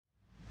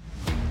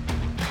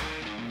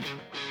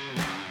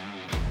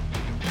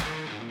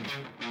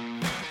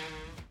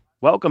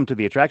Welcome to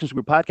the Attractions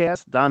Group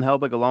podcast. Don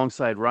Helbig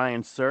alongside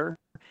Ryan Sir.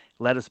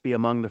 Let us be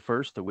among the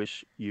first to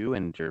wish you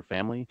and your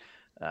family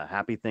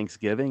happy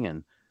Thanksgiving.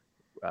 And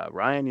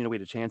Ryan, we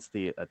had a chance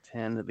to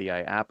attend the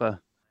IAPA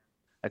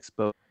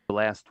Expo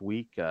last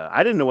week.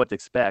 I didn't know what to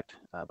expect,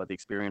 but the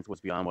experience was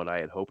beyond what I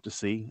had hoped to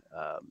see.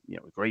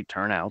 Great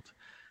turnout.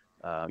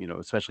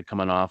 Especially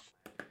coming off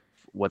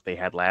what they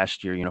had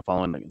last year.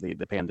 Following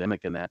the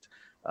pandemic and that.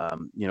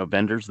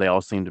 Vendors they all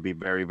seemed to be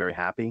very very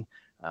happy.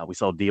 We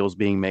saw deals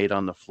being made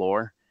on the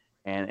floor,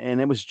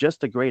 and it was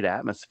just a great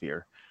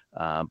atmosphere.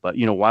 But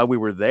while we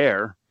were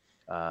there,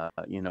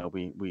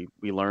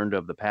 we learned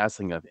of the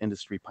passing of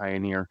industry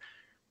pioneer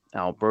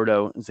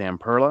Alberto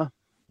Zamperla.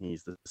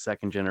 He's the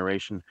second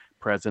generation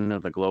president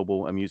of the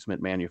global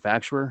amusement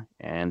manufacturer,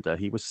 and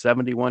he was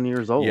 71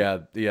 years old. Yeah,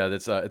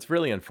 that's it's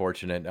really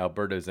unfortunate.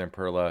 Alberto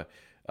Zamperla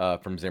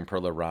from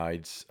Zamperla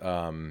Rides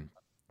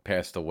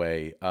passed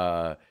away.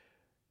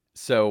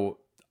 So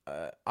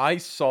I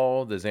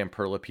saw the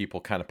Zamperla people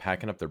kind of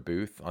packing up their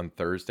booth on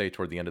Thursday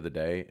toward the end of the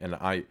day, and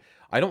I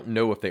don't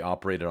know if they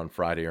operated on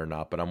Friday or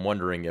not, but I'm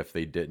wondering if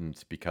they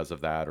didn't because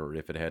of that or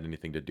if it had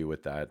anything to do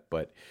with that.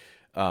 But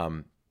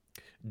um,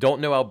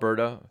 don't know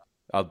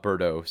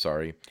Alberto,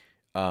 sorry.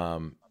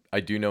 I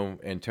do know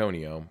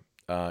Antonio,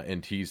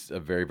 and he's a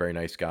very, very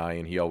nice guy,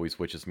 and he always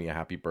wishes me a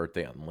happy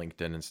birthday on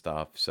LinkedIn and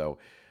stuff. So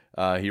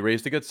he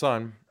raised a good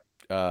son.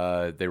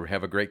 They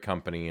have a great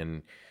company,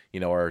 and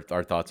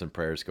our thoughts and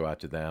prayers go out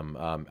to them.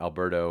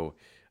 Alberto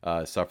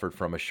suffered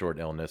from a short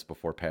illness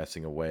before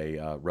passing away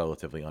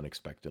relatively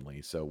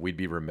unexpectedly. So we'd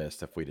be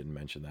remiss if we didn't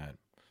mention that.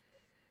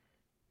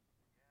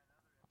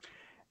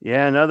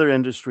 Yeah, another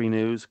industry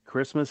news.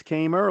 Christmas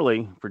came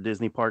early for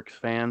Disney Parks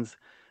fans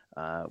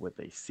with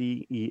a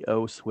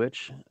CEO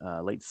switch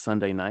late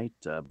Sunday night.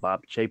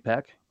 Bob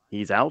Chapek,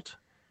 he's out.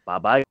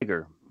 Bob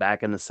Iger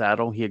back in the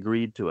saddle. He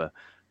agreed to a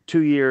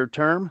 2-year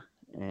term.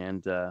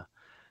 And,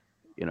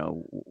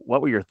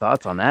 what were your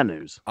thoughts on that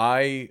news?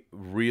 I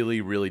really,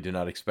 really did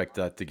not expect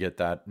that to get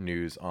that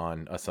news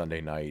on a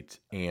Sunday night.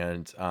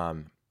 And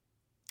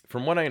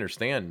from what I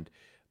understand,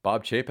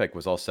 Bob Chapek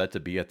was all set to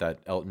be at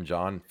that Elton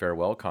John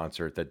farewell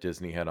concert that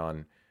Disney had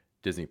on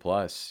Disney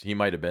Plus. He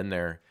might have been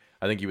there.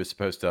 I think he was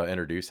supposed to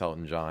introduce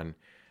Elton John.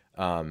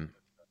 Um,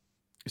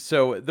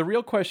 so the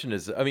real question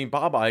is, I mean,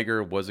 Bob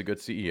Iger was a good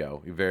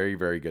CEO, a very,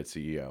 very good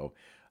CEO,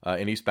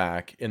 and he's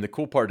back. And the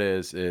cool part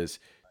is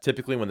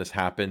typically when this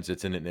happens,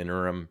 it's in an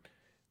interim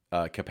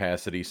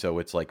capacity. So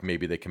it's like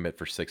maybe they commit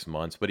for 6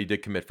 months, but he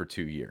did commit for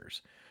 2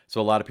 years.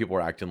 So a lot of people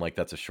are acting like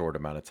that's a short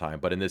amount of time,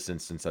 but in this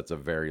instance, that's a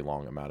very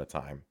long amount of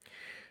time.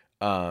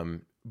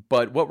 Um,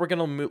 but what we're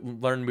going to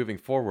learn moving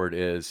forward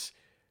is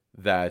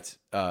that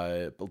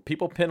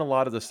people pin a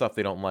lot of the stuff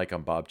they don't like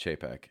on Bob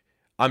Chapek.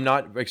 I'm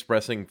not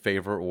expressing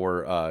favor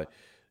or of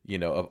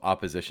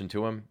opposition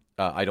to him.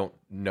 I don't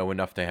know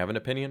enough to have an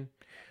opinion.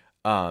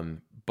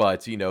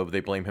 But they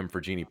blame him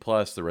for Genie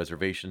Plus, the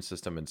reservation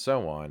system, and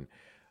so on.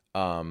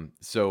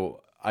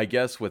 So I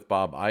guess with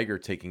Bob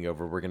Iger taking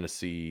over, we're going to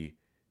see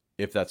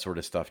if that sort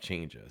of stuff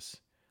changes.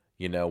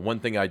 One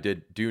thing I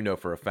do know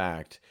for a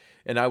fact,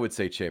 and I would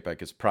say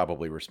Chapek is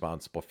probably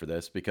responsible for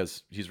this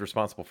because he's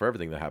responsible for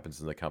everything that happens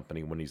in the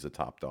company when he's the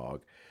top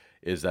dog,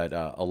 is that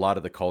a lot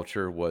of the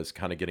culture was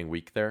kind of getting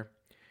weak there.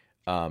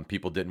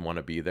 People didn't want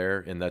to be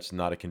there, and that's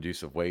not a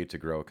conducive way to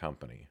grow a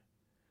company.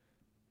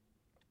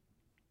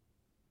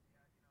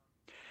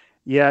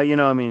 Yeah,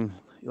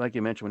 like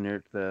you mentioned, when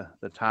you're at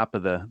the top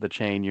of the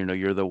chain,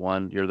 you're the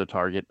one, you're the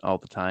target all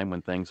the time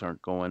when things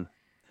aren't going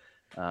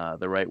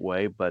the right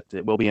way. But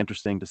it will be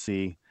interesting to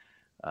see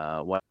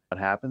what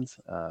happens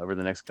over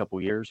the next couple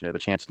of years. You have a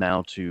chance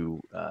now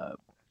to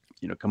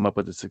come up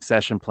with a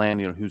succession plan.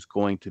 Who's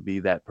going to be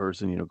that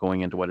person.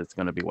 Going into what it's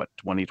going to be,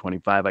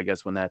 2025, I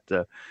guess, when that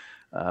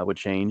would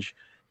change.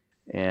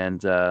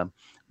 And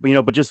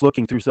but just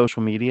looking through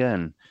social media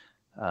and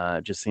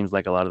it just seems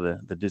like a lot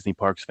of the Disney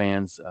Parks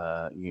fans,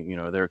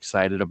 they're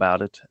excited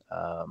about it.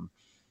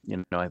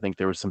 I think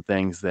there were some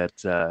things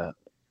that,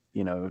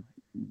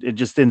 it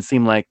just didn't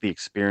seem like the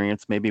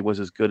experience maybe was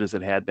as good as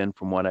it had been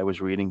from what I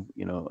was reading,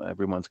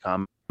 everyone's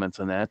comments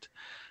on that.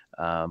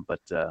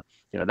 But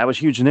that was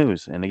huge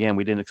news. And again,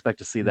 we didn't expect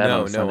to see that on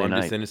No, a no, Sunday I'm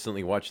just night.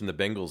 innocently watching the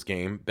Bengals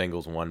game.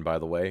 Bengals won, by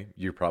the way.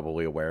 You're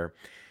probably aware.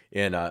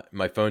 And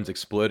my phone's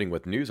exploding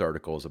with news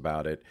articles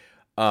about it.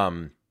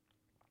 Um,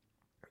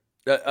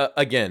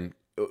 again,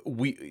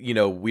 we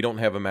don't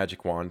have a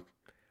magic wand.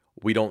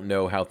 We don't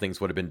know how things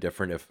would have been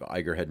different if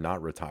Iger had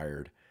not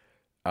retired.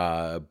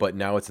 But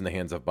now it's in the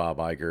hands of Bob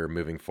Iger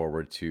moving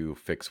forward to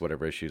fix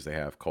whatever issues they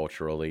have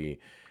culturally.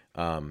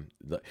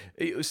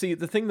 See,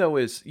 the thing though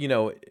is,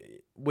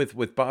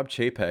 with Bob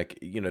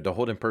Chapek, to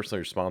hold him personally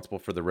responsible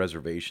for the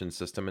reservation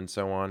system and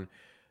so on,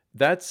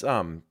 that's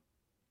I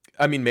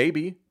mean,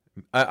 maybe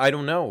I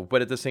don't know,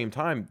 but at the same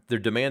time, their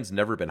demand's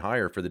never been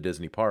higher for the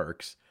Disney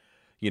parks.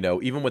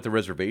 Even with the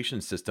reservation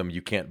system, you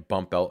can't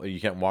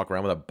walk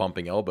around without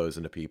bumping elbows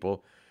into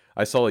people.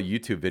 I saw a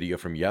YouTube video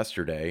from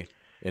yesterday,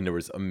 and there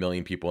was a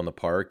million people in the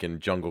park, and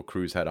Jungle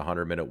Cruise had a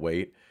 100-minute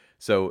wait.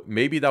 So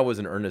maybe that was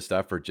an earnest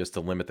effort just to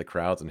limit the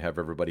crowds and have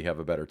everybody have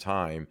a better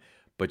time,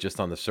 but just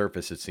on the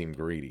surface it seemed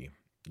greedy.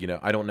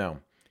 I don't know.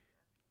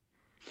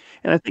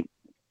 And I think,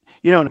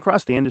 and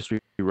across the industry,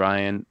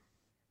 Ryan,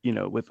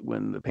 with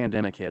when the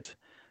pandemic hit,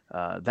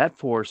 that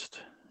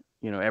forced,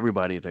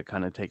 everybody to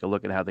kind of take a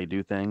look at how they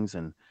do things,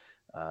 and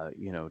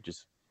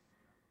just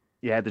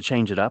you had to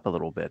change it up a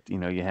little bit.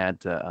 You had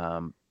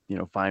to,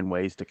 find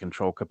ways to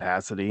control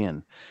capacity,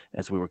 and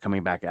as we were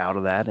coming back out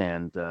of that,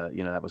 and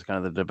that was kind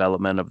of the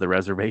development of the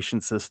reservation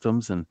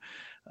systems, and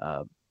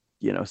uh,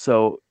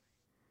 so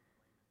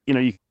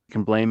you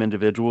can blame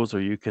individuals, or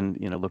you can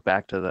look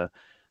back to the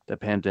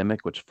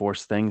pandemic, which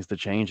forced things to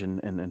change,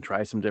 and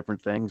try some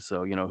different things.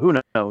 So who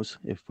knows,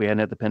 if we hadn't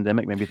had the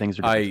pandemic, maybe things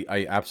are different.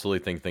 I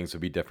absolutely think things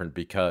would be different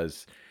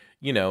because,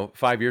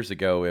 5 years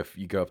ago, if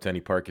you go up to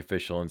any park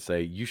official and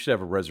say you should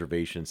have a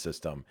reservation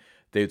system,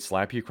 they'd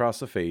slap you across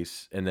the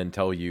face and then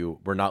tell you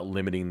we're not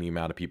limiting the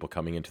amount of people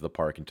coming into the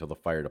park until the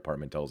fire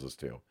department tells us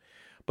to.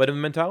 But the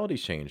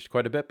mentality's changed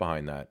quite a bit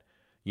behind that,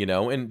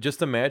 and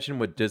just imagine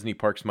what Disney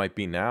parks might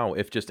be now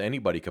if just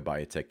anybody could buy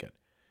a ticket.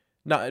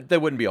 Not they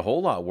wouldn't be a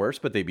whole lot worse,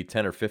 but they'd be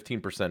 10 or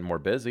 15% more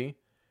busy.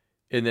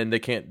 And then they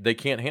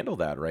can't handle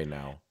that right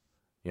now,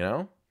 you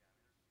know?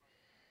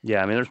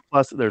 Yeah, I mean,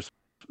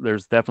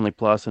 there's definitely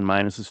plus and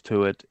minuses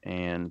to it,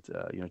 and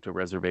to a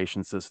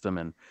reservation system,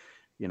 and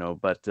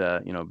but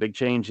big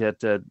change at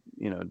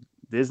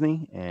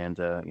Disney, and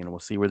we'll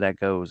see where that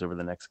goes over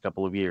the next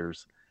couple of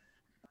years.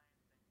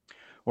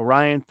 Well,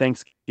 Ryan,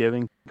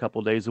 Thanksgiving, a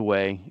couple days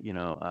away.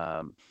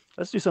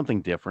 Let's do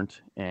something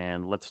different,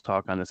 and let's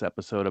talk on this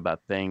episode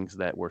about things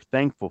that we're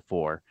thankful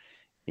for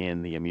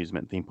in the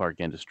amusement theme park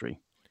industry.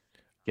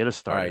 Get us All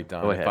started. right,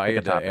 Go Don, if ahead, I pick a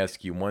had to topic.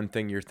 ask you one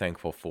thing you're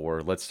thankful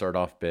for, let's start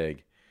off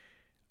big.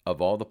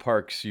 Of all the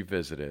parks you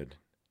visited,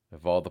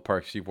 of all the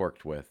parks you've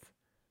worked with,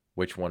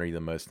 which one are you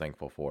the most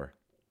thankful for?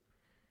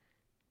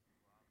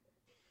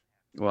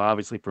 Well,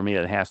 obviously for me,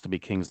 it has to be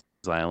Kings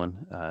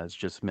Island. It's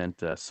just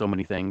meant so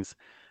many things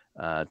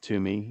to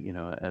me.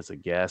 As a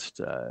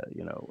guest,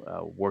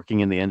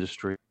 working in the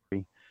industry,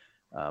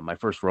 my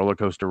first roller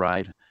coaster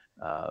ride.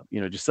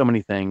 Just so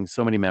many things,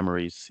 so many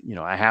memories.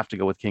 I have to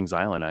go with Kings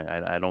Island.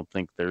 I don't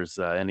think there's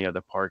any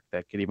other park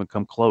that could even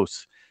come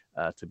close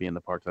to being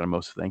the park that I'm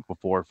most thankful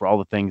for all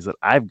the things that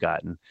I've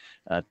gotten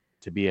uh,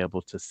 to be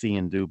able to see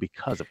and do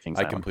because of Kings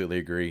I Island. completely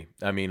agree.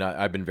 I mean,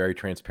 I've been very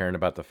transparent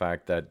about the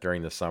fact that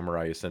during the summer,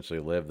 I essentially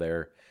live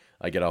there.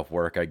 I get off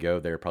work, I go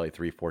there probably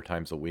 3, 4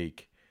 times a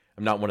week.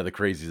 I'm not one of the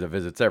crazies that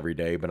visits every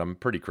day, but I'm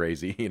pretty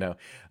crazy,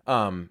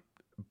 Um,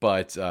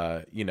 but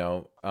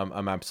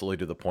I'm absolutely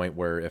to the point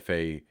where if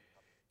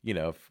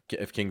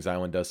Kings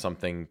Island does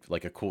something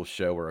like a cool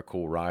show or a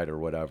cool ride or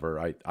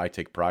whatever, I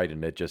take pride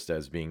in it just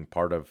as being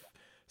part of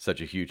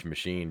such a huge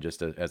machine,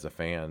 just as a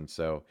fan.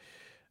 So,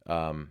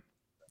 um,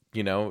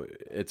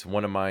 it's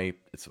one of my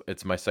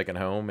it's my second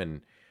home,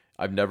 and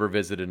I've never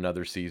visited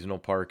another seasonal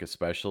park,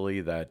 especially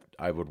that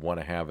I would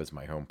want to have as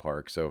my home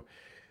park. So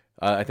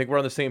I think we're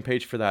on the same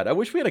page for that. I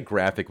wish we had a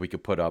graphic we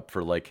could put up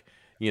for like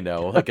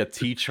a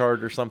T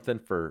chart or something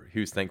for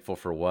who's thankful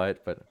for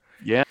what. But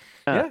Yeah,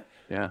 yeah,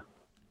 yeah.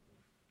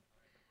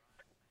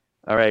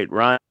 All right,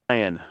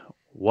 Ryan,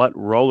 what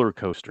roller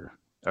coaster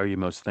are you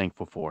most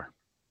thankful for?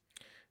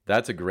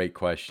 that's a great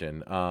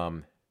question.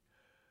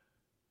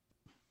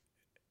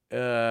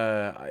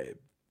 Uh, I,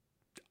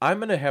 I'm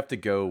gonna have to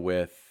go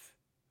with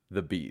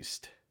the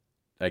Beast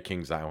at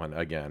Kings Island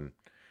again.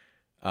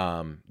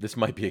 This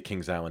might be a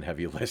Kings Island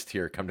heavy list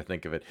here, come to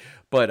think of it.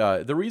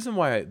 But the reason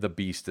why the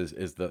Beast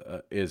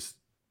is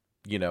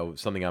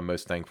something I'm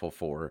most thankful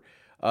for.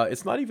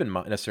 It's not even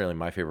necessarily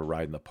my favorite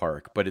ride in the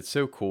park, but it's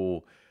so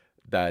cool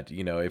that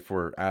if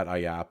we're at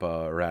IAPA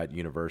or at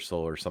Universal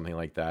or something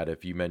like that,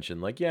 if you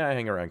mention like, yeah, I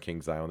hang around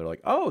Kings Island, they're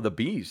like, oh, the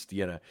Beast.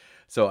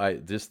 So I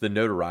just the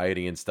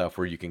notoriety and stuff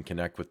where you can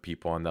connect with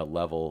people on that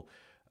level,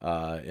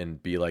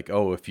 and be like,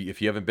 oh, if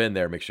you haven't been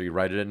there, make sure you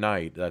ride it at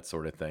night, that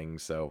sort of thing.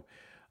 So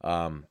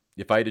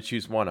if I had to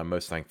choose one, I'm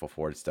most thankful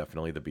for it's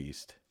definitely the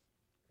Beast.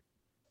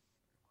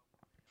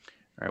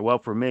 All right, well,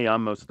 for me,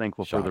 I'm most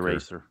thankful for the Shocker.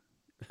 racer.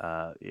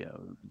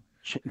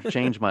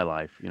 Changed my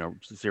life.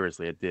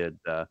 Seriously, it did.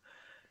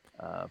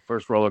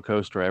 First roller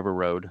coaster I ever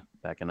rode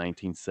back in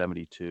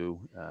 1972,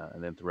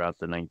 and then throughout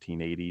the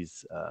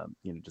 1980s,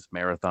 just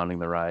marathoning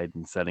the ride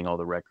and setting all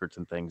the records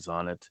and things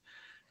on it.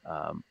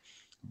 Um,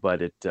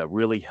 but it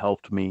really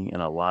helped me in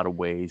a lot of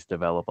ways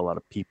develop a lot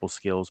of people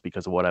skills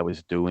because of what I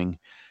was doing.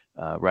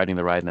 Riding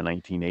the ride in the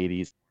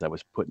 1980s, I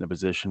was put in a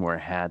position where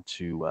I had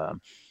to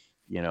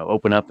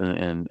open up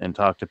and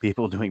talk to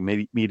people, doing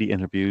media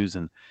interviews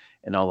and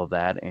all of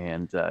that.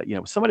 And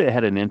somebody that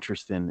had an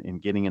interest in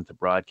getting into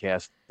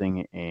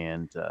broadcasting,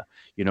 and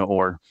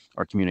or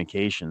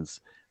communications.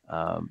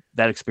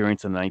 That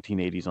experience in the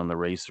 1980s on the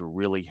racer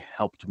really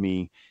helped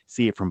me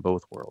see it from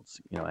both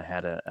worlds.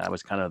 I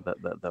was kind of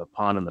the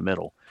pawn in the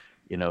middle,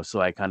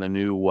 so I kind of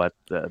knew what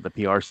the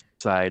PR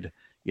side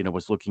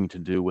was looking to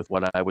do with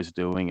what I was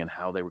doing, and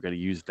how they were going to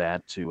use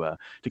that to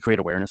create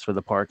awareness for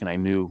the park. And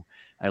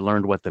I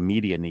learned what the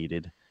media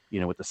needed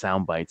with the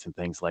sound bites and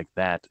things like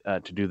that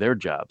to do their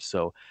job.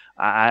 So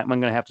I'm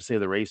going to have to say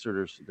the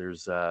racer.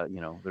 There's a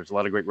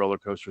lot of great roller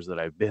coasters that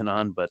I've been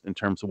on, but in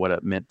terms of what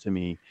it meant to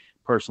me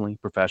personally,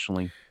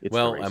 professionally, it's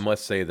the Well, I racer.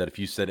 must say that if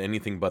you said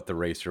anything but the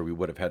racer, we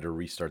would have had to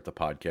restart the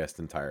podcast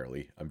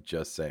entirely. I'm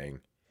just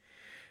saying.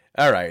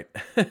 All right.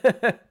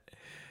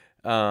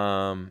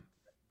 um,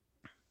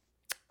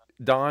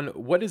 Don,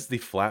 what is the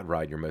flat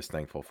ride you're most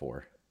thankful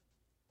for?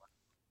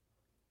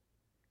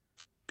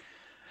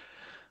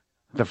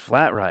 The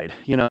flat ride,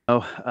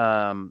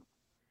 I'm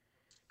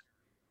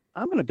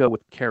going to go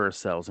with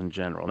carousels in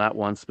general, not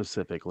one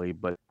specifically,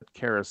 but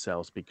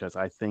carousels because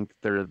I think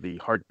they're the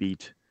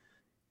heartbeat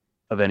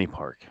of any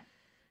park.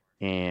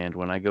 And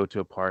when I go to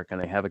a park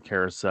and they have a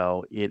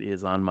carousel, it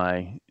is on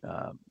my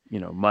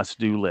must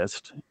do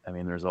list. I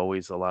mean, there's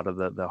always a lot of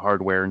the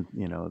hardware and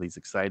these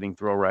exciting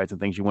thrill rides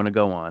and things you want to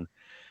go on.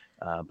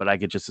 But I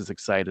get just as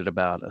excited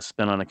about a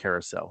spin on a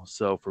carousel.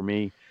 So for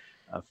me,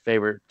 a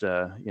favorite,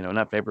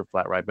 not favorite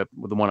flat ride, but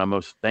the one I'm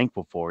most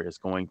thankful for is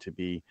going to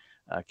be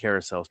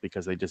carousels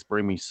because they just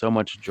bring me so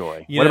much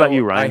joy. You What about know,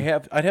 you, Ryan?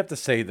 I'd have to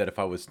say that if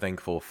I was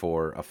thankful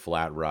for a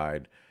flat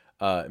ride,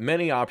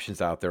 many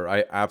options out there.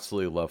 I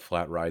absolutely love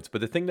flat rides,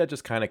 but the thing that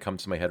just kind of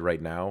comes to my head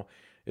right now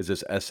is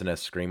this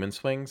S&S Scream and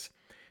Swings,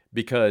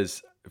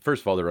 because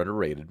first of all, they're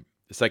underrated.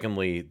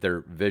 Secondly,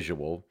 they're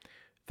visual.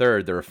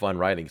 Third, they're a fun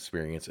riding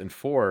experience, and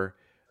four,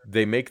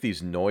 they make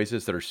these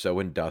noises that are so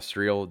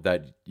industrial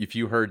that if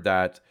you heard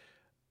that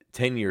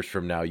 10 years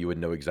from now, you would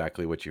know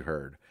exactly what you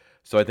heard.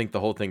 So I think the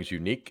whole thing's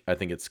unique. I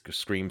think it's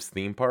Scream's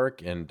theme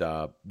park, and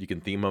you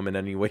can theme them in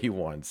any way you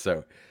want.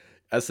 So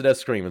S&S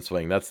Scream and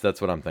Swing, that's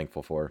what I'm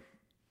thankful for.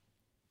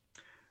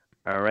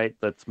 All right,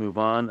 let's move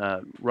on.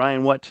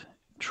 Ryan, what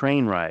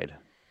train ride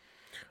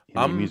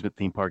in the I'm amusement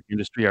theme park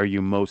industry are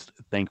you most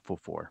thankful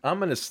for? I'm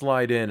gonna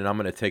slide in and I'm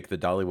gonna take the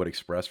Dollywood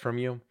Express from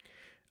you.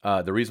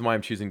 The reason why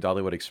I'm choosing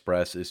Dollywood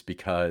Express is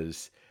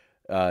because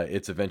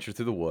it's a venture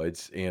through the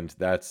woods, and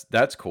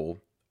that's cool.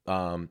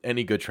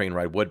 Any good train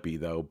ride would be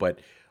though, but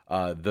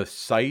the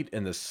sight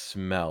and the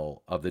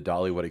smell of the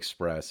Dollywood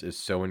Express is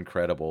so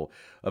incredible.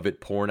 Of it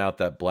pouring out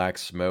that black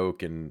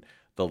smoke and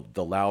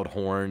the loud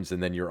horns,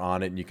 and then you're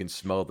on it and you can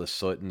smell the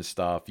soot and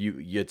stuff.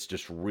 It's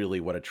just really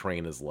what a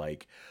train is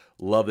like.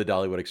 Love the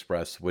Dollywood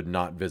Express. Would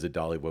not visit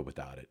Dollywood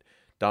without it.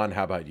 Don,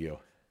 how about you?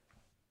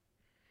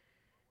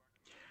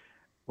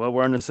 Well,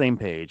 we're on the same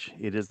page.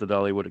 It is the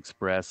Dollywood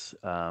Express.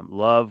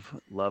 Love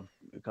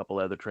a couple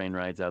other train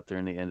rides out there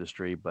in the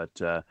industry, but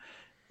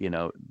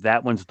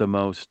that one's the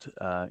most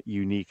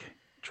unique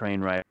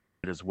train ride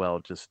as well.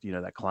 Just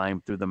that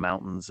climb through the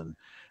mountains and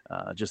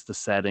just the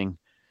setting.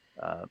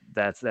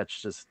 That's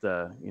just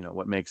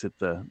what makes it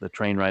the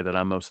train ride that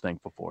I'm most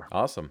thankful for.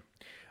 Awesome.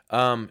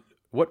 Um,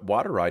 what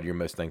water ride you're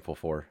most thankful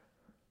for?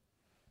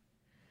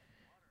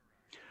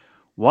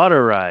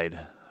 Water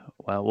ride.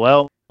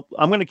 Well,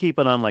 I'm going to keep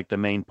it on like the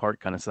main park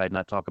kind of side,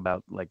 not talk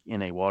about like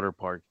in a water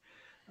park.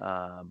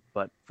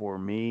 But for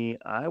me,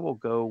 I will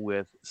go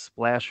with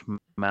Splash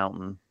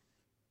Mountain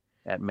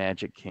at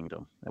Magic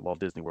Kingdom at Walt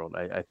Disney World.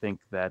 I think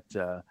that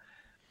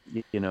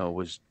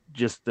was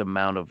just the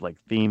amount of like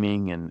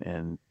theming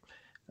and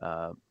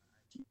uh,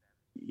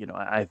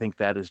 I think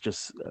that is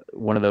just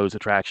one of those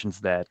attractions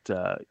that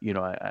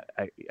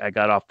I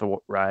got off the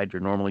ride.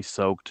 You're normally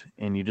soaked,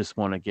 and you just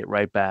want to get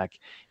right back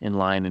in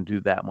line and do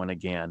that one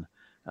again.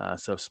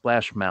 So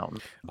Splash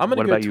Mountain. I'm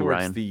gonna What go about you, towards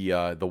Ryan?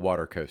 the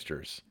water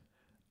coasters.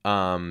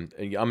 I'm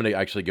gonna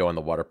actually go on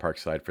the water park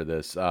side for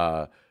this.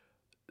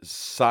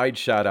 Side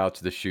shout out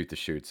to the shoot the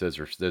shoots.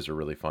 Those are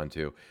really fun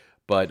too.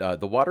 But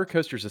the water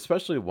coasters,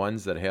 especially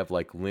ones that have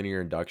like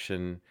linear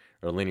induction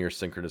or linear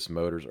synchronous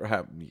motors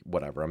or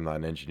whatever. I'm not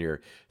an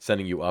engineer.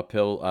 Sending you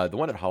uphill. The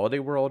one at Holiday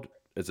World,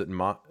 is it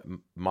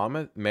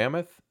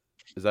Mammoth?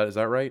 Is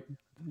that right?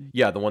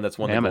 Yeah, the one that's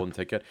won the Mammoth. golden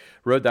ticket.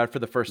 Rode that for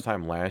the first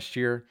time last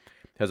year.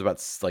 Has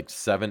about like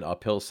 7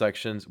 uphill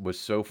sections. Was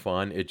so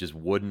fun. It just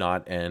would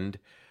not end.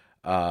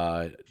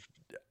 Uh,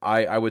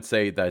 I would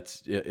say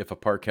that if a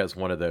park has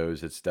one of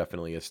those, it's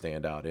definitely a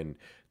standout, and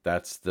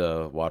that's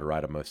the water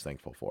ride I'm most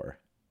thankful for.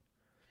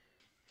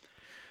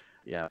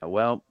 Yeah.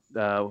 Well,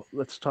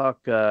 let's talk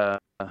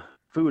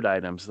food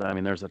items. I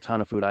mean, there's a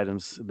ton of food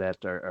items that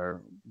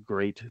are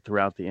great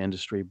throughout the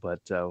industry,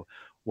 but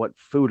what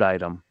food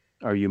item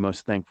are you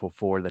most thankful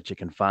for that you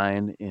can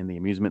find in the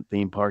amusement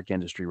theme park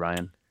industry,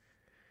 Ryan?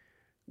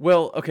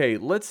 Well, okay,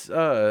 let's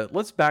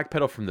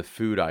backpedal from the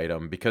food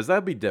item because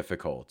that'd be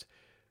difficult.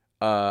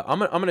 I'm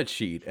gonna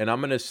cheat and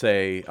I'm gonna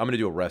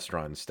do a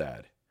restaurant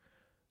instead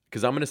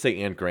because I'm gonna say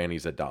Aunt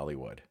Granny's at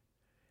Dollywood.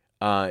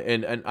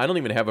 And I don't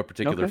even have a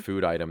particular Okay.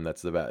 food item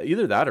that's the best.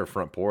 Either that or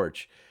front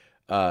porch,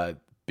 uh,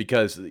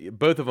 because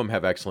both of them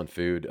have excellent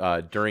food.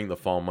 During the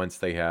fall months,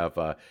 they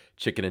have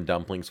chicken and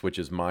dumplings, which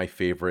is my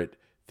favorite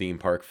theme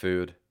park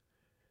food.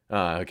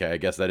 Okay, I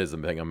guess that is the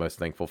thing I'm most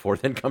thankful for.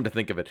 Then come to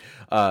think of it,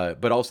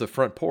 but also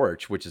front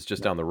porch, which is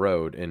just down the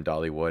road in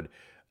Dollywood,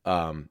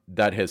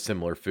 that has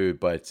similar food,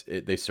 but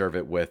they serve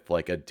it with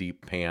like a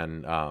deep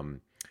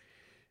pan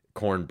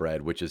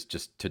cornbread, which is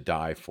just to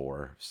die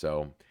for.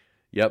 So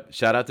Yep.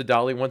 Shout out to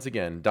Dolly once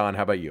again. Don,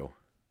 how about you?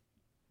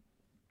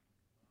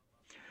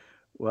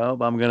 Well,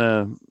 I'm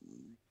gonna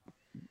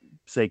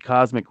say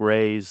Cosmic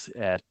Rays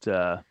at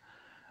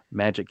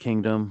Magic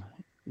Kingdom,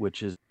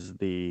 which is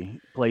the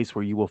place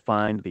where you will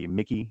find the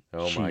Mickey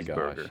Oh my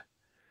cheeseburger. gosh.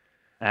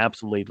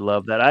 Absolutely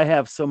love that. I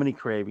have so many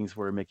cravings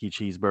for a Mickey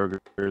cheeseburger.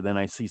 Then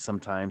I see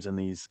sometimes in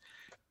these,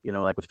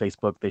 like with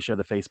Facebook, they share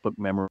the Facebook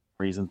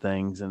memories and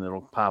things, and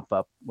it'll pop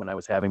up when I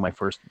was having my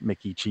first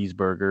Mickey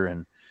cheeseburger.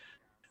 And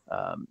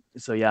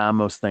so, yeah, I'm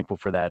most thankful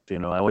for that. I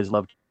always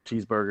loved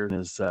cheeseburger,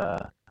 and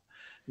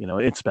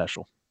it's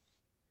special.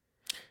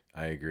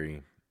 I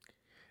agree.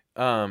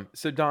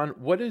 So Don,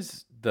 what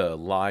is the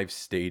live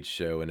stage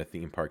show in a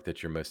theme park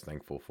that you're most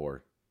thankful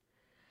for?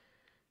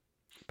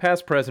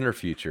 Past, present, or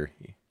future?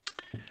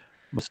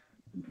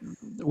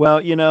 Well,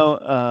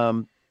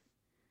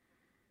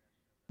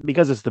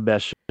 because it's the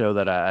best show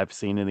that I've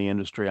seen in the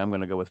industry, I'm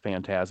going to go with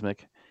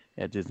Fantasmic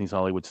at Disney's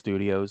Hollywood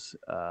Studios.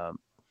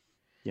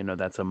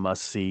 That's a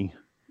must see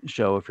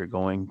show if you're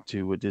going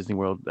to a Disney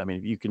World. I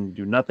mean, you can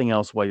do nothing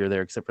else while you're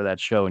there except for that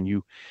show, and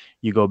you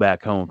go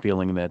back home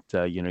feeling that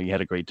you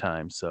had a great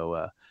time.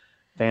 So,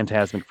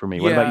 Fantasmic for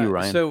me. What about you, Yeah,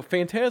 Ryan? so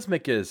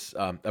Phantasmic is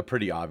a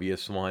pretty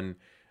obvious one.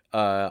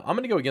 I'm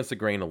going to go against the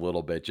grain a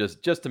little bit,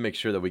 just to make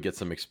sure that we get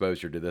some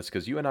exposure to this,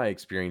 because you and I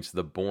experienced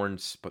the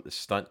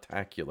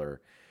Stuntacular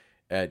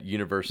at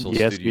Universal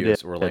Yes, we did.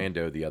 Studios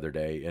Orlando the other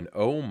day, and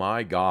oh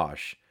my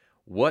gosh,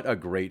 what a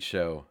great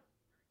show!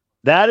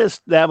 That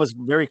was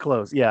very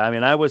close. Yeah, I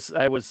mean, I was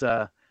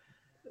that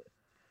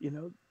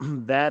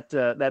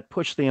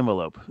pushed the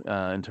envelope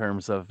in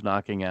terms of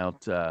knocking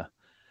out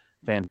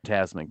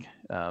Fantasmic,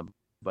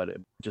 but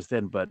it just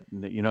didn't. But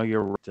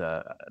you're right.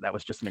 That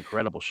was just an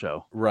incredible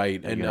show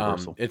Right, at and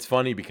Universal. it's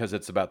funny because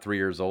it's about 3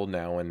 years old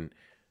now, and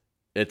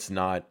it's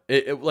not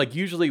like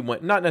usually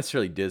when not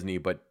necessarily Disney,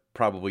 but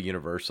probably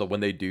Universal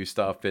when they do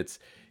stuff, it's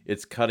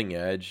cutting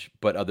edge,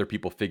 but other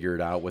people figure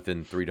it out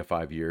within 3 to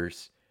 5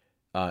 years,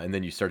 and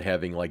then you start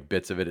having like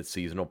bits of it at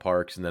seasonal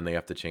parks, and then they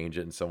have to change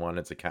it and so on.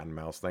 It's a cat and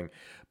mouse thing.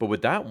 But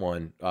with that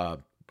one,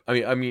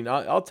 I mean,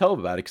 I'll tell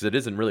about it because it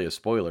isn't really a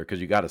spoiler because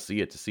you got to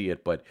see it to see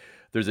it. But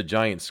there's a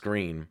giant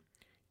screen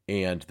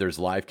and there's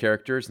live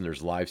characters and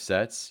there's live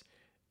sets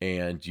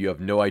and you have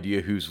no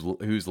idea who's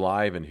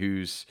live and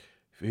who's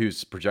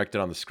projected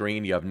on the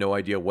screen. You have no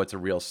idea what's a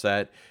real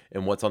set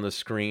and what's on the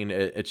screen.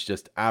 It's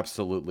just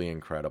absolutely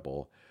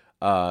incredible.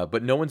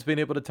 But no one's been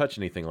able to touch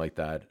anything like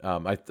that.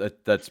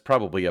 That's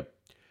probably a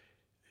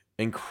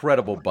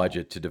incredible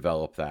budget to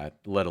develop that,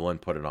 let alone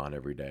put it on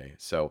every day.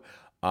 So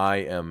I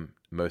am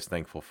most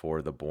thankful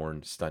for the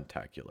Bourne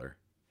Stuntacular.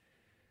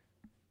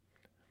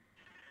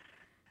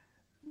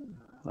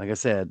 Like I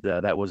said,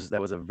 that was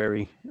a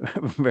very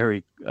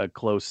very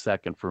close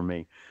second for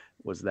me.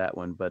 Was that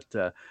one? But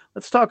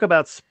let's talk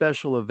about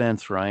special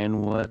events,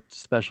 Ryan. What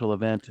special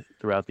event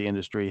throughout the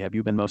industry have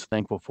you been most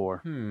thankful for?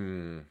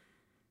 Hmm.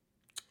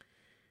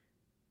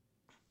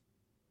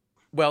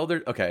 Well,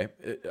 there. Okay,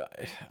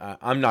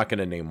 I'm not going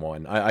to name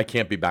one. I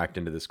can't be backed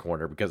into this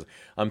corner because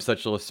I'm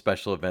such a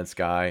special events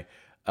guy.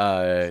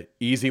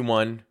 Easy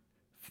one.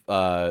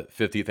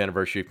 50th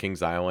anniversary of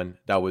Kings Island.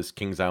 That was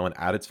Kings Island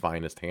at its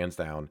finest, hands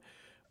down.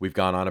 We've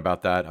gone on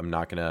about that. I'm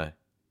not going to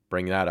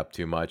bring that up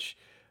too much.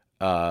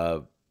 Uh,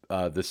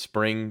 the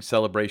spring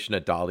celebration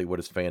at Dollywood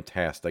is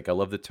fantastic. I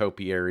love the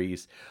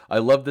topiaries. I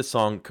love the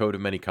song "Coat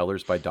of Many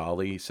Colors" by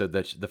Dolly. So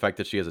that the fact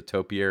that she has a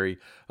topiary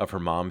of her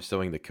mom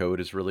sewing the coat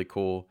is really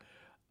cool.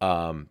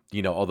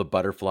 All the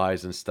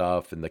butterflies and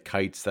stuff, and the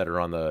kites that are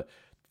on the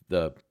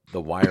the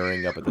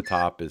wiring up at the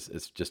top is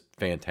just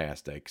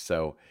fantastic.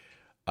 So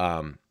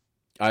um,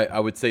 I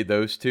would say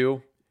those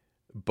two,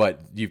 but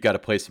you've got a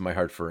place in my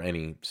heart for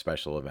any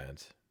special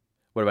event.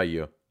 What about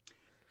you?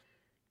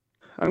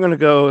 I'm going to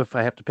go if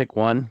I have to pick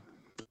one.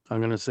 I'm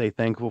going to say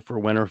thankful for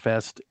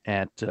Winterfest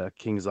at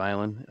Kings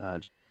Island.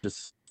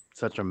 Just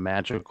such a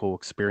magical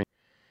experience.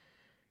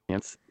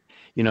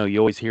 You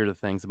always hear the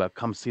things about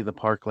come see the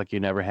park like you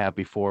never have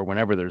before.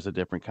 Whenever there's a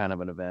different kind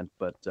of an event,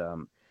 but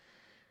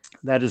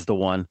that is the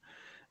one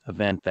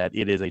event that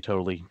it is a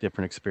totally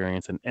different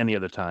experience than any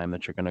other time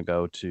that you're going to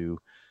go to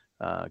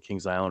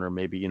Kings Island or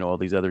maybe all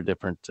these other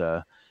different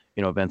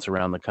events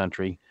around the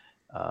country.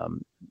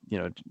 Um, you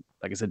know,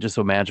 like I said, just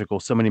so magical.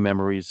 So many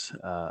memories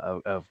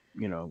of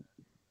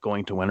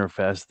going to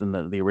Winterfest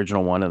and the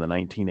original one in the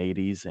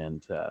 1980s,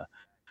 and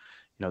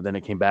then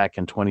it came back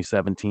in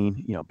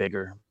 2017.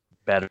 Bigger,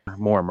 better,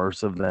 more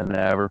immersive than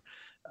ever.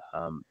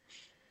 Um,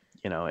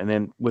 and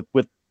then with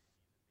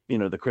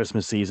the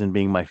Christmas season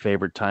being my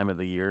favorite time of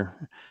the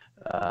year.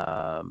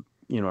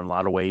 In a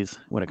lot of ways,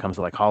 when it comes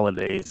to like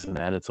holidays and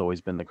that, it's always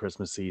been the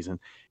Christmas season.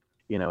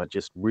 It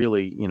just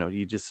really,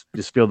 you just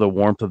feel the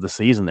warmth of the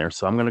season there.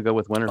 So I'm going to go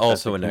with Winterfest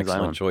Also, at an Kings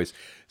excellent Island. choice.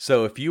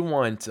 So, if you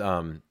want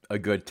a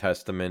good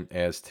testament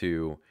as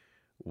to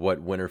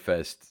what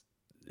Winterfest,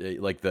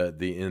 like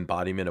the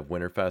embodiment of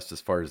Winterfest,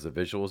 as far as the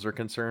visuals are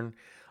concerned,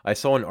 I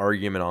saw an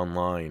argument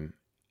online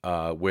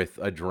with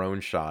a drone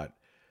shot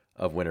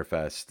of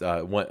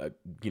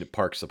Winterfest.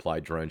 Park supply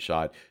drone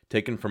shot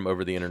taken from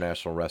over the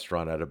International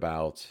Restaurant at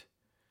about.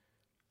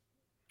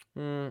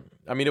 I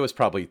mean, it was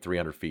probably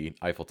 300 feet,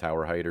 Eiffel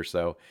Tower height or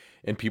so,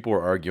 and people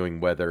were arguing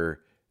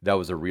whether that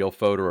was a real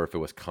photo or if it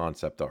was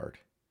concept art.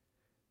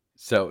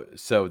 So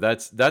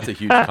that's a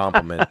huge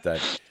compliment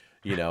that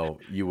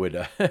you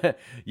would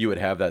you would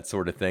have that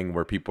sort of thing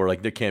where people are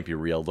like, "That can't be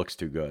real. Looks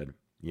too good."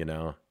 You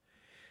know.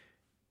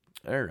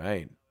 All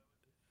right.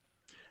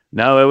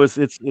 No,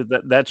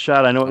 that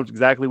shot. I know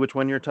exactly which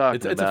one you're talking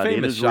It's a about. It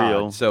famous is shot,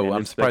 real, so and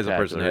I'm it's surprised the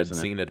person spectacular, hadn't isn't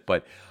it? seen it.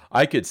 But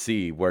I could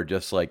see where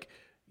just like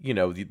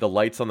the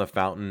lights on the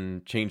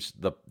fountain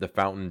changed the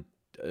fountain.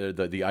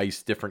 The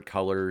ice different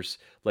colors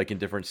like in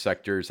different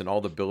sectors, and all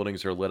the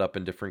buildings are lit up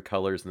in different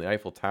colors, and the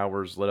Eiffel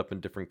Tower's lit up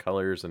in different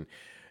colors, and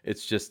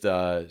it's just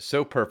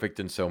so perfect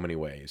in so many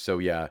ways. So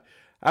yeah,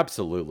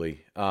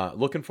 absolutely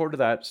looking forward to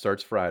that.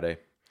 Starts Friday.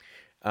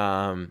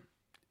 um,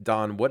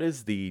 Don, what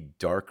is the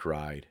dark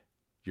ride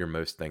you're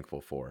most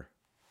thankful for?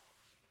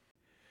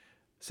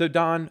 So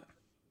Don,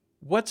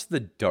 what's the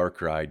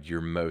dark ride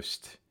you're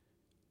most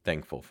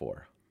thankful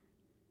for?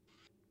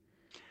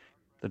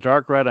 The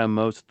dark ride I'm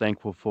most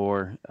thankful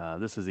for.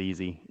 This is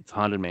easy. It's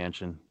Haunted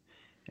Mansion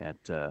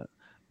at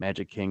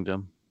Magic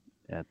Kingdom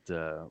at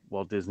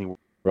Walt Disney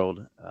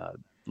World.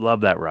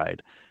 Love that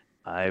ride.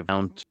 I've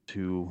found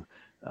to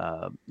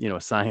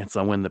science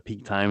on when the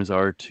peak times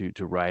are to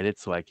ride it,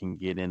 so I can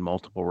get in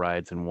multiple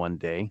rides in one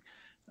day.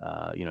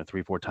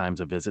 3 4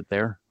 times a visit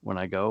there when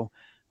I go.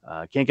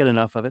 Can't get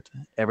enough of it.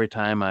 Every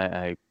time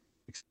I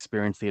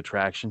experience the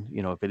attraction,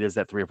 if it is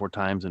that 3 or 4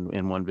 times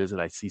in one visit,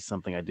 I see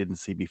something I didn't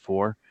see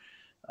before.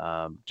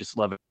 Just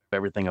love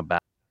everything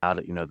about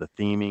it. The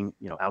theming.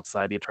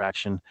 Outside the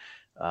attraction.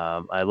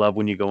 I love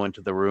when you go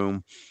into the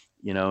room,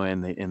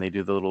 and they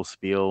do the little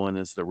spiel, and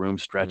it's the room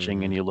stretching,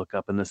 Mm-hmm. and you look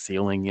up in the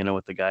ceiling,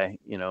 with the guy,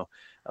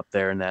 up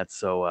there, and that.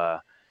 So,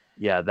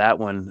 yeah, that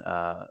one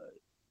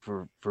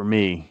for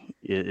me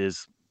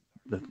is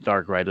the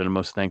dark ride that I'm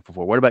most thankful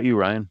for. What about you,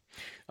 Ryan?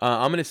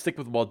 I'm going to stick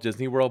with Walt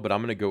Disney World, but I'm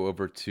going to go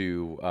over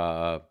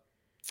to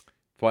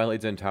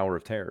Twilight Zone Tower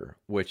of Terror,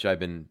 which I've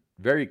been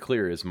very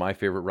clear is my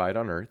favorite ride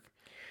on Earth.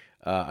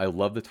 I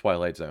love the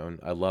Twilight Zone.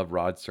 I love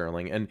Rod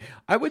Serling, and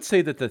I would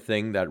say that the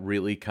thing that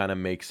really kind of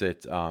makes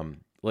it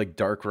like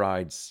dark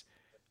rides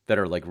that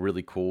are like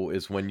really cool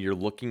is when you're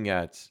looking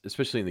at,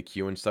 especially in the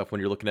queue and stuff, when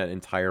you're looking at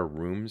entire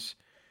rooms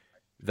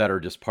that are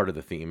just part of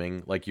the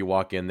theming. Like you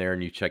walk in there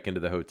and you check into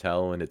the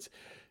hotel, and it's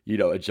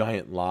a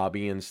giant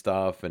lobby and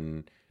stuff,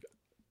 and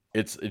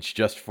it's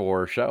just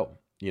for show.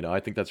 I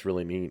think that's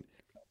really neat.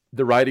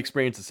 The ride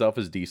experience itself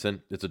is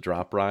decent. It's a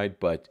drop ride,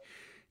 but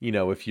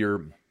if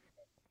you're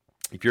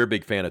a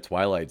big fan of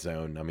Twilight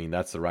Zone, I mean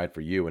that's the ride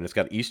for you. And it's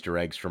got Easter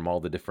eggs from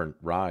all the different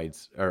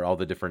rides or all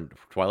the different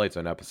Twilight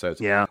Zone episodes,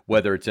 Yeah,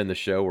 whether it's in the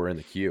show or in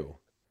the queue.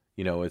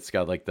 It's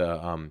got like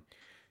the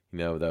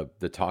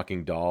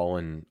talking doll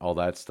and all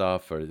that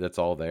stuff, or that's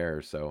all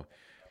there. So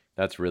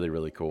that's really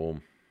really cool.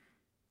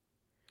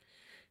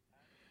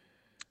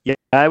 yeah.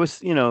 I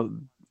was, if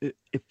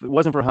it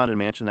wasn't for Haunted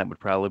Mansion, that would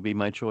probably be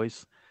my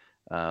choice.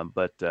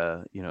 But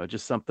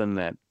just something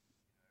that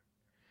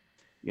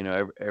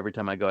every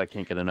time I go, I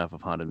can't get enough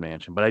of Haunted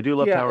Mansion. But I do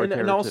love Yeah, Tower of and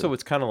Terror also too.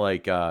 it's kind of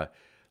like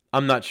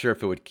I'm not sure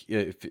if it would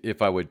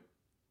if I would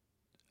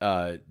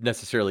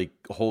necessarily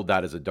hold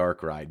that as a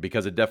dark ride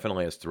because it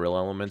definitely has thrill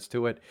elements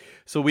to it.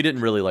 So we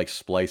didn't really like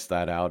splice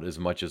that out as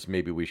much as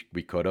maybe we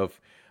could have,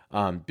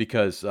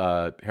 because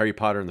Harry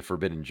Potter and the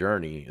Forbidden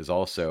Journey is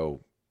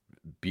also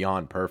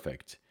beyond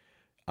perfect.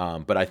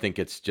 But I think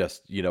it's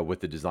just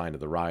with the design of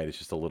the ride, it's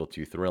just a little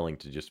too thrilling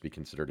to just be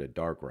considered a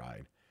dark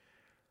ride.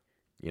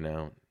 You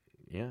know,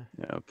 yeah.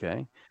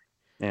 Okay.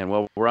 And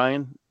well,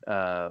 Ryan,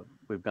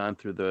 we've gone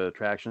through the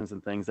attractions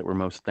and things that we're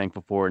most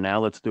thankful for. Now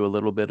let's do a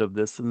little bit of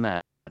this and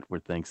that for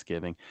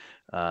Thanksgiving.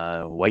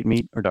 White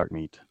meat or dark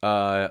meat?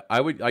 I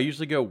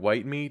usually go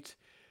white meat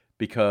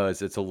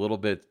because it's a little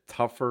bit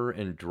tougher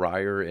and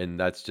drier, and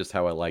that's just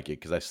how I like it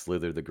because I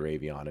slither the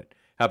gravy on it.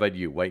 How about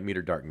you, white meat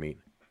or dark meat?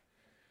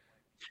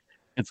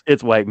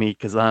 It's white meat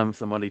because I'm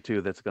somebody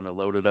too that's going to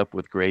load it up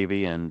with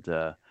gravy, and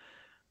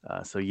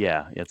so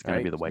yeah, it's All going to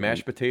right, be the white mashed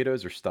meat.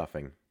 potatoes or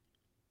stuffing?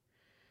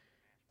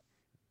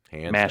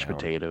 Hands Mashed down,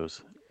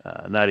 potatoes.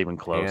 Not even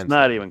close. hands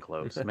Not down. even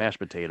close. Mashed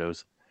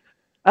potatoes.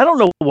 I don't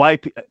know why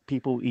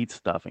people eat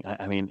stuffing.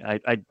 I mean, I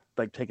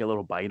like take a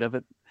little bite of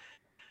it,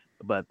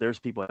 but there's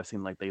people I've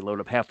seen like they load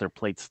up half their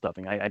plate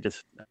stuffing. I I don't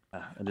just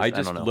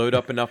know. load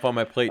up enough on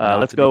my plate not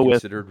Let's to be go with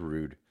considered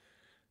rude.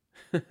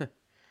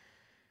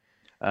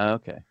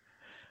 okay.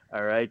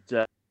 All right.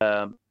 This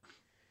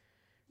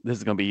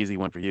is going to be an easy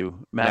one for you.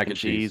 Mac Mac and and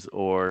cheese. cheese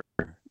or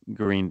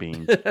green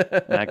beans?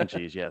 Mac and I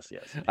cheese. Yes,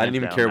 yes. didn't Hands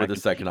even down, care what mac the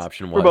and second cheese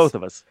option for both was.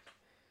 of us.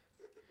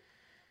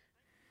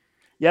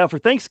 Yeah, for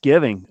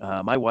Thanksgiving,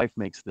 my wife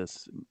makes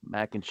this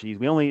mac and cheese.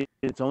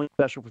 It's only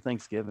special for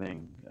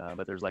Thanksgiving,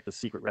 but there's like a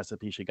secret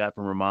recipe she got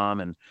from her mom,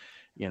 and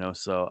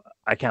so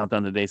I count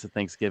down the days of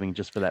Thanksgiving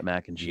just for that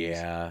mac and cheese.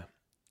 Yeah.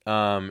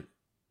 Um.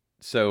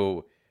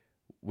 So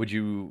would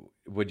you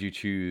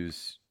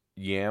choose?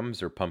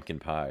 Yams or pumpkin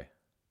pie?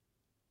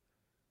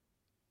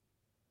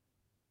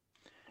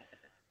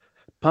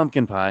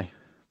 Pumpkin pie.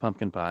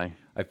 Pumpkin pie.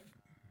 I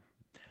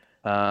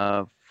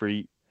Uh, for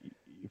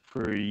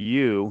for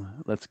you,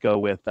 let's go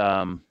with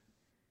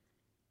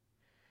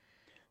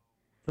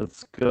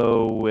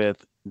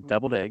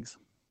deviled eggs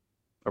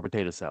or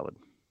potato salad.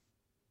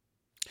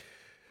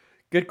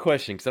 Good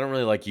question because I don't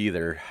really like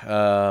either.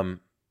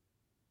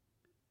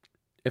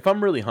 If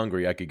I'm really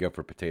hungry, I could go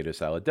for potato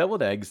salad.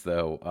 Deviled eggs,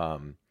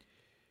 though,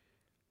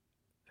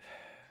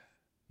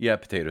 yeah,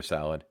 potato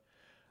salad.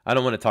 I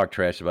don't want to talk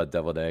trash about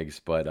deviled eggs,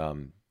 but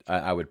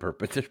I would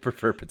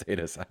prefer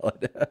potato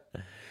salad.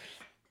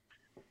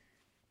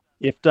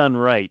 If done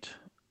right,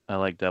 I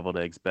like deviled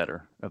eggs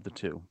better of the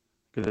two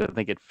because I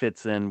think it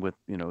fits in with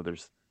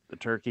there's the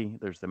turkey,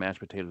 there's the mashed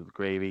potatoes with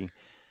gravy,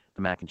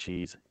 the mac and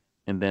cheese,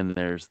 and then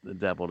there's the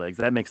deviled eggs.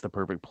 That makes the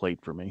perfect plate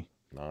for me.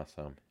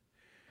 Awesome.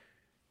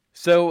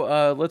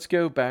 So let's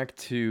go back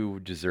to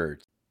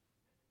dessert.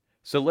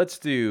 So let's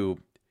do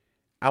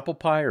apple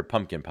pie or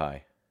pumpkin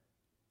pie.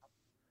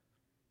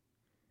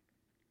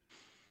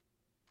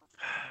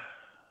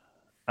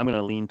 I'm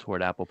gonna lean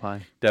toward apple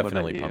pie. What about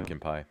Definitely you? pumpkin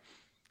pie.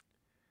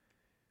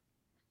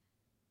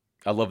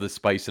 I love the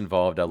spice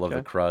involved. I love the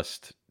Okay.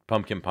 crust.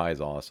 Pumpkin pie is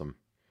awesome.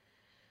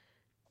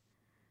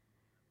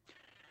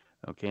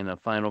 Okay, and the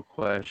final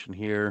question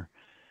here: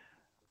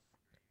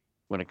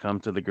 when it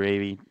comes to the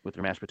gravy with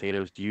your mashed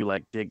potatoes, do you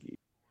like dig,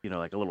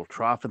 like a little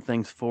trough and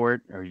things for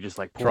it, or you just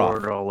like pour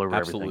it Troth. all over everything?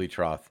 Absolutely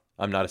troth.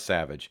 I'm not a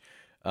savage.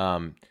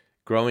 Um,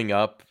 growing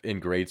up in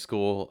grade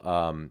school,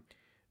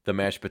 the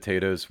mashed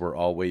potatoes were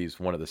always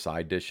one of the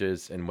side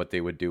dishes, and what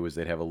they would do is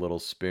they'd have a little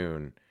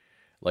spoon,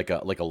 like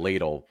a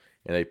ladle,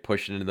 and they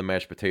push it into the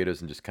mashed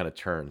potatoes and just kind of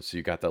turn. So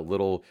you got that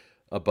little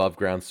above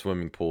ground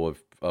swimming pool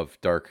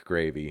of dark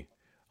gravy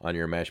on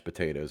your mashed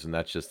potatoes, and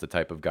that's just the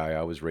type of guy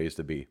I was raised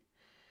to be.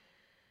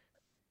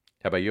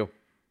 How about you?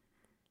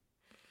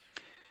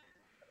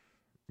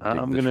 Dig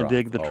I'm the gonna trough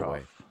dig the all the way.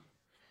 trough,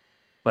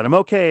 but I'm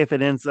okay if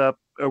it ends up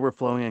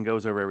overflowing and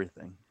goes over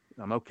everything.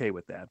 I'm okay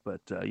with that.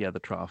 But yeah, the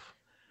trough.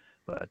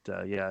 But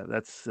yeah,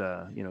 that's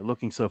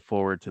looking so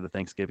forward to the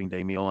Thanksgiving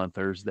Day meal on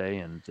Thursday,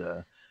 and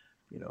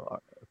you know, uh,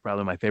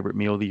 probably my favorite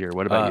meal of the year.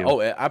 What about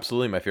you?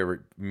 Absolutely, my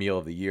favorite meal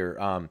of the year.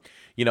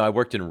 I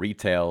worked in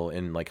retail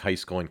in like high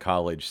school and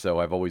college, so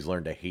I've always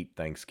learned to hate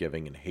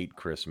Thanksgiving and hate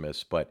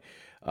Christmas. But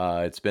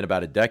it's been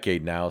about a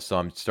decade now, so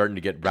I'm starting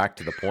to get back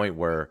to the point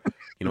where,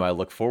 I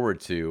look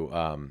forward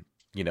to,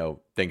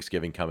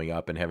 Thanksgiving coming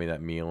up and having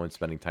that meal and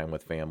spending time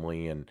with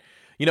family, and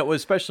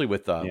especially Yeah.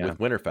 with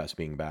Winterfest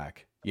being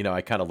back.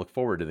 I kind of look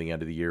forward to the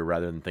end of the year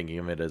rather than thinking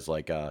of it as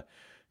like a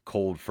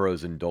cold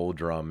frozen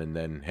doldrum and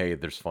then hey,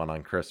 there's fun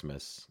on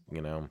Christmas.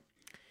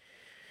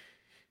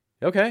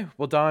 Okay.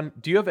 Well, Don,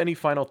 do you have any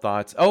final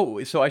thoughts?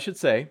 Oh, so I should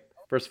say,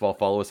 first of all,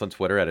 follow us on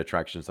Twitter at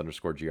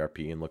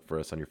attractions_GRP and look for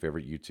us on your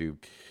favorite YouTube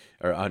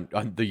or on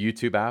the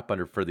YouTube app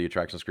under for the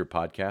Attractions Group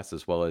podcast,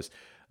 as well as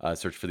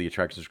search for the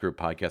Attractions Group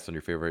podcast on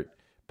your favorite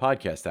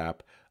podcast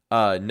app.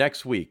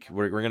 Next week,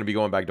 we're going to be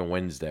going back to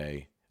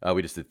Wednesday.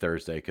 We just did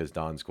Thursday because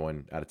Don's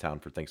going out of town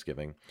for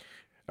Thanksgiving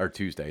or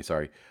Tuesday,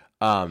 sorry.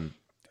 Um,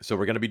 so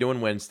we're going to be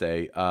doing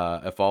Wednesday.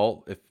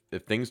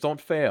 If things don't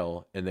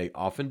fail, and they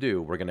often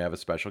do, we're going to have a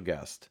special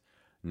guest.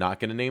 Not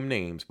going to name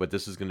names, but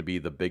this is going to be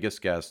the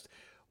biggest guest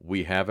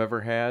we have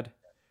ever had.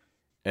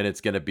 And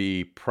it's going to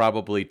be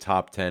probably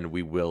top 10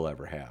 we will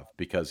ever have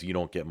because you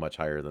don't get much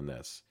higher than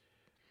this.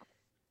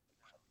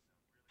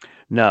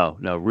 No,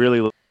 no,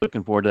 really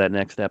looking forward to that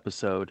next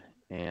episode.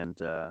 And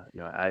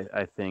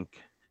I think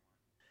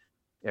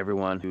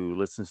everyone who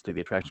listens to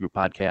the Attraction Group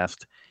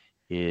podcast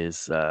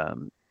is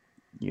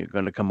you're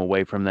going to come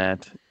away from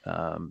that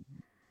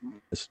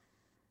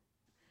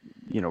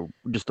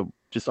just,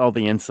 just all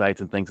the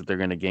insights and things that they're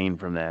going to gain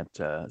from that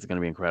is going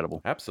to be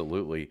incredible.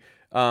 Absolutely.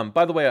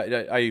 By the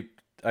way,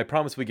 I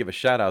promise we give a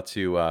shout out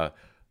to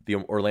the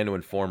Orlando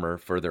Informer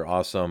for their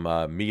awesome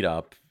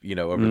meetup.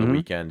 Over the Hmm.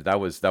 weekend. That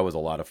was a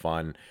lot of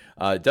fun.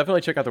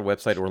 Definitely check out their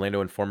website,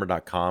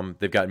 OrlandoInformer.com.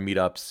 They've got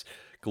meetups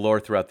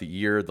galore throughout the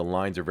year. The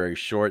lines are very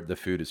short. The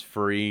food is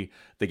free.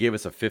 They gave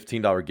us a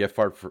 $15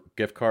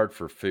 gift card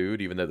for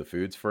food, even though the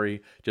food's free,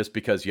 just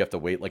because you have to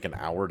wait like an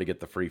hour to get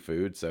the free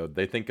food. So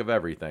they think of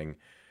everything.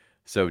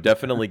 So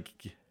definitely,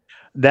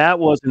 That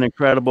was an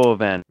incredible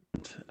event.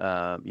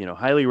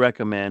 Highly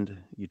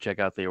recommend you check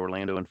out the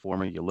Orlando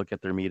Informer. You look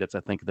at their meetups.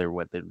 I think they're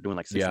doing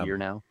like six a yeah, year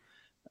now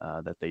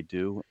that they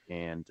do,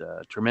 and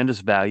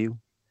tremendous value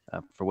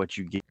for what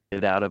you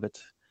get out of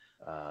it.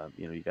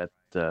 You got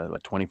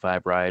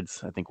 25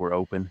 rides. I think we're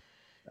open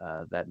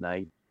that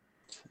night.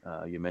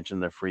 You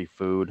mentioned the free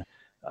food.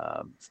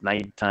 It's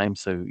nighttime,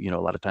 so a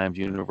lot of times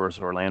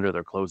Universal Orlando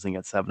they're closing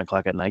at 7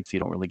 o'clock at night, so you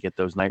don't really get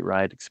those night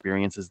ride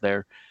experiences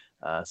there.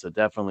 So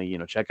definitely,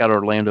 check out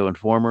Orlando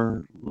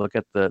Informer. Look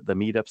at the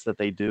meetups that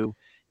they do,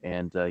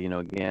 and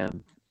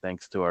again,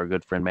 thanks to our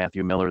good friend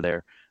Matthew Miller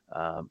there,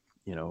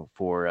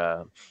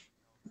 for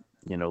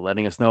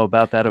letting us know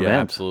about that yeah,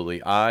 event.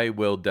 absolutely. I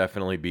will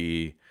definitely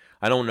be.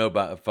 I don't know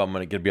about if I'm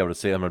going to be able to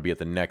say I'm going to be at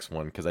the next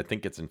one because I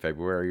think it's in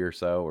February or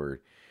so, or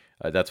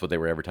that's what they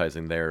were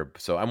advertising there.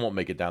 So I won't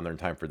make it down there in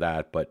time for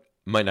that. But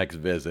my next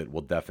visit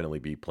will definitely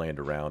be planned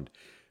around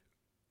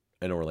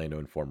an Orlando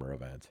Informer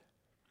event.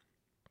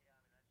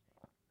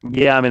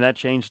 Yeah, I mean that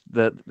changed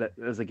that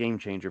was a game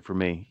changer for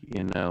me.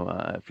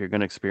 If you're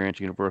going to experience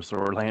Universal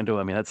Orlando,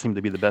 I mean that seemed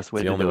to be the best It's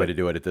way the to only do way it. to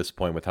do it at this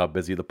point with how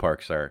busy the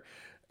parks are.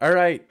 All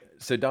right.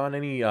 So, Don,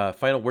 any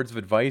final words of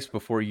advice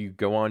before you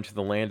go on to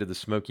the land of the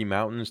Smoky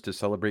Mountains to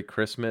celebrate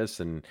Christmas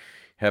and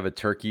have a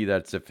turkey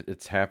that's if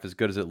it's half as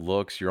good as it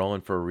looks, you're all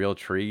in for a real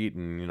treat,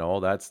 and all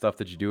that stuff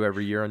that you do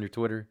every year on your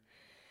Twitter?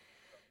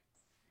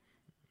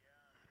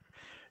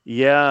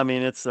 Yeah, I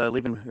mean it's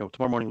leaving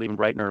tomorrow morning, leaving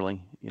bright and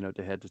early,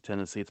 to head to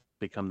Tennessee. It's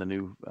become the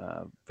new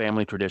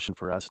family tradition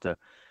for us to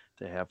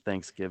have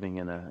Thanksgiving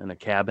in a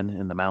cabin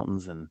in the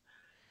mountains and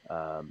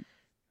um,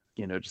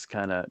 just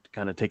kind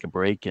of take a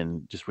break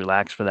and just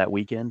relax for that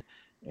weekend.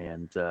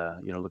 And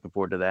looking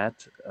forward to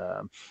that.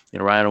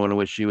 Ryan, I want to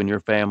wish you and your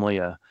family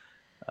a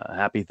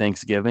happy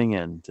Thanksgiving,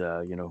 and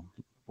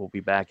we'll be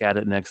back at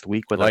it next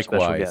week with our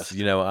special Likewise,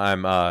 guest.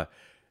 I'm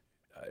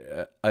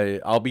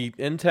I'll be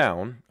in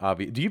town.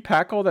 Do you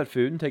pack all that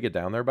food and take it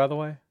down there? By the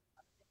way,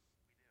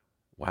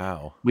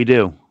 wow. We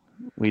do,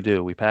 we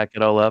do. We pack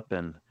it all up,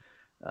 and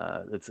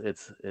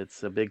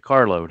it's a big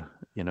carload.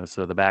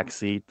 So the back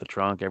seat, the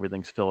trunk,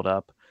 everything's filled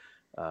up.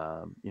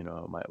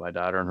 My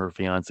daughter and her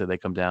fiance, they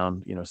come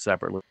down,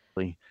 separately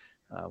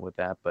with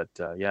that. But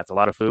yeah, it's a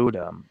lot of food.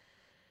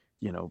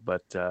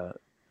 But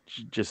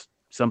just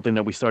something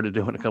that we started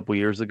doing a couple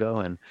years ago,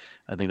 and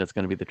I think that's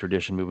going to be the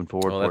tradition moving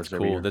forward Oh, for that's us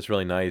every cool. year. That's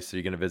really nice. Are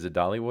you going to visit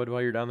Dollywood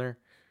while you're down there?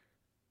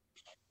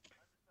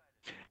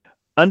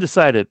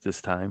 Undecided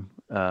this time.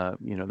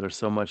 There's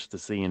so much to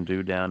see and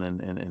do down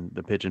in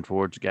the Pigeon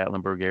Forge,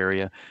 Gatlinburg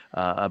area.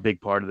 A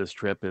big part of this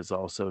trip is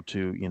also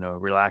to,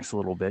 relax a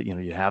little bit.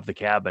 You have the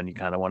cabin, you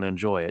kind of want to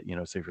enjoy it.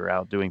 So if you're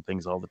out doing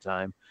things all the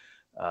time,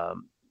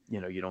 um,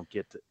 you don't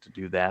get to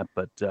do that.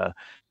 But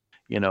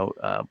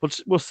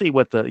we'll see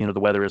what the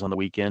weather is on the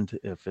weekend.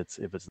 If it's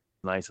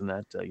nice and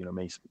that,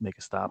 make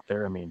a stop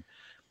there. I mean,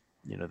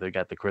 they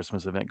got the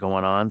Christmas event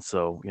going on,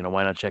 so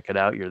why not check it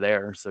out? You're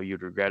there, so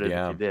you'd regret it if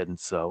Yeah. you didn't.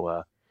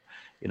 So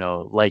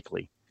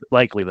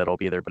likely that I'll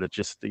be there, but it's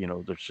just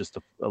there's just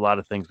a lot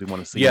of things we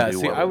want to see and Yeah, do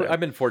see, while we're there. I've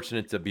been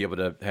fortunate to be able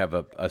to have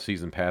a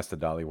season pass to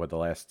Dollywood the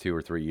last 2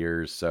 or 3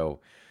 years. So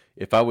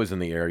if I was in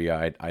the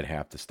area, I'd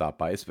have to stop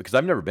by. It's because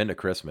I've never been to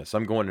Christmas.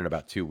 I'm going in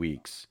about 2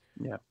 weeks,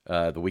 Yeah,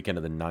 the weekend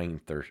of the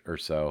 9th or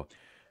so.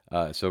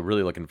 So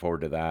really looking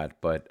forward to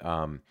that. But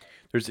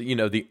there's,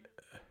 the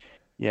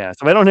yeah.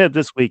 So if I don't hit it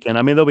this weekend,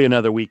 I mean there'll be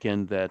another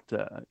weekend that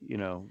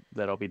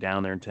that I'll be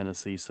down there in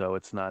Tennessee. So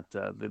it's not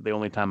the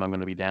only time I'm going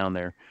to be down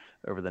there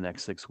over the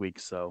next 6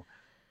 weeks. So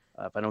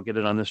if I don't get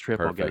it on this trip,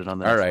 I'll get it perfect. on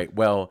the All next one. right.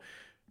 Well,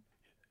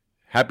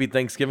 happy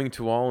Thanksgiving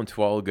to all and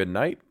to all a good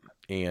night.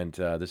 And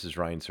this is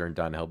Ryan Cern,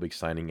 Don Helbig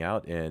signing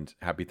out. And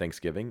happy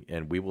Thanksgiving.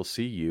 And we will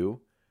see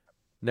you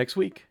next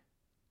week.